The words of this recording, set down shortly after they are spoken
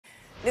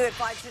New at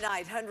 5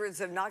 tonight,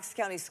 hundreds of Knox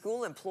County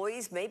school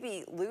employees may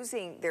be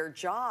losing their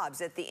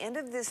jobs at the end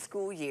of this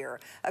school year.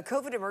 A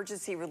COVID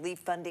emergency relief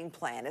funding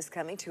plan is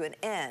coming to an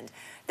end.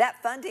 That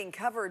funding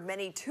covered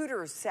many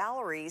tutors'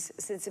 salaries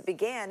since it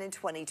began in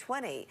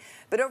 2020.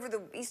 But over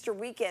the Easter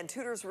weekend,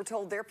 tutors were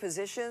told their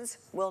positions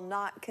will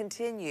not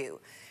continue.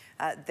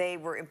 They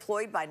were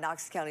employed by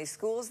Knox County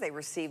Schools. They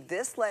received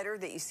this letter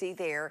that you see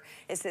there.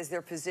 It says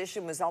their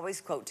position was always,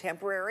 quote,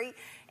 temporary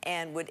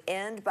and would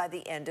end by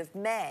the end of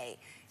May.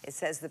 It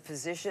says the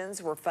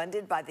positions were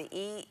funded by the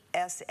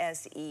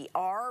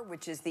ESSER,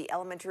 which is the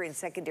Elementary and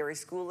Secondary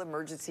School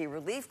Emergency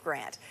Relief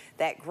Grant.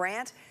 That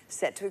grant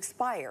set to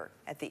expire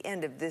at the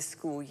end of this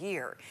school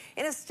year.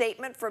 In a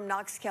statement from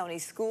Knox County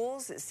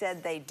Schools, it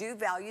said they do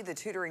value the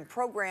tutoring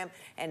program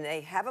and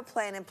they have a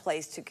plan in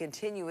place to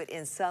continue it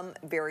in some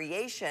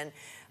variation.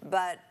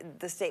 But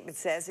the statement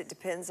says it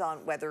depends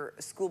on whether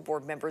school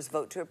board members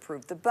vote to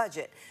approve the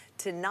budget.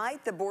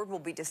 Tonight, the board will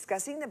be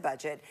discussing the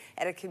budget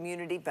at a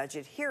community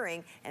budget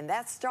hearing, and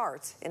that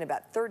starts in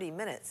about 30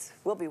 minutes.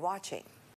 We'll be watching.